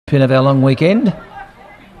pin of our long weekend.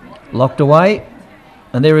 Locked away,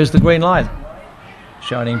 and there is the green light.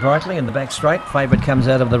 Shining brightly in the back straight. Favourite comes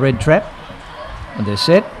out of the red trap, and they're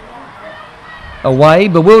set. Away,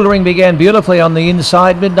 Bewildering began beautifully on the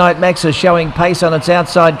inside. Midnight Max is showing pace on its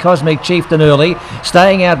outside. Cosmic Chieftain early,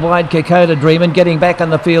 staying out wide. Kokoda Dreamin', getting back on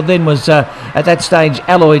the field then was at that stage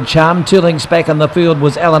Alloyed Charm. 2 lengths back on the field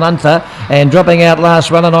was Alan Unther, and dropping out last,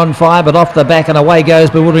 Running on Fire, but off the back and away goes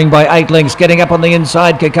Bewildering by 8 lengths. Getting up on the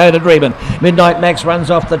inside, Kokoda Dreamin'. Midnight Max runs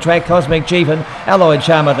off the track. Cosmic Chieftain, Alloyed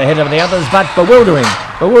Charm at the head of the others, but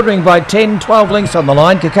Bewildering by 10, 12 lengths on the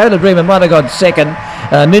line. Kokoda Dreamin' might have got second.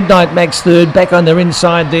 Midnight Max third. Back on their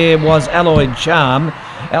inside there was Alloyed Charm.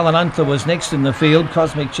 Alan Unther was next in the field.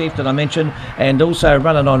 Cosmic Chieftain I mentioned, and also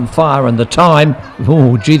Running on Fire. And the time,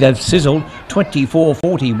 oh gee, they've sizzled,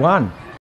 24:41.